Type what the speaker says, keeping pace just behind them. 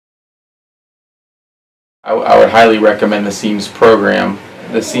I would highly recommend the SEAMS program.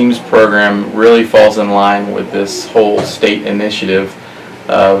 The SEAMS program really falls in line with this whole state initiative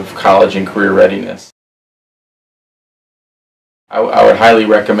of college and career readiness. I would highly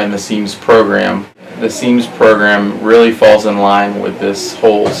recommend the SEAMS program. The SEAMS program really falls in line with this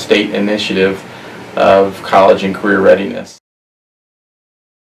whole state initiative of college and career readiness.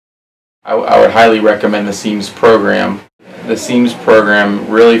 I would highly recommend the SEAMS program. The SEAMS program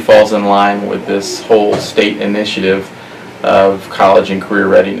really falls in line with this whole state initiative of college and career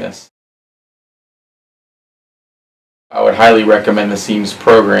readiness. I would highly recommend the SEAMS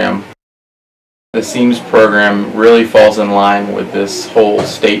program. The SEAMS program really falls in line with this whole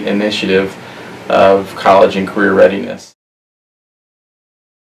state initiative of college and career readiness.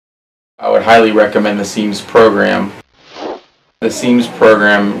 I would highly recommend the SEAMS program. The SEAMS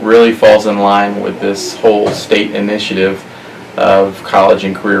program really falls in line with this whole state initiative of college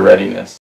and career readiness.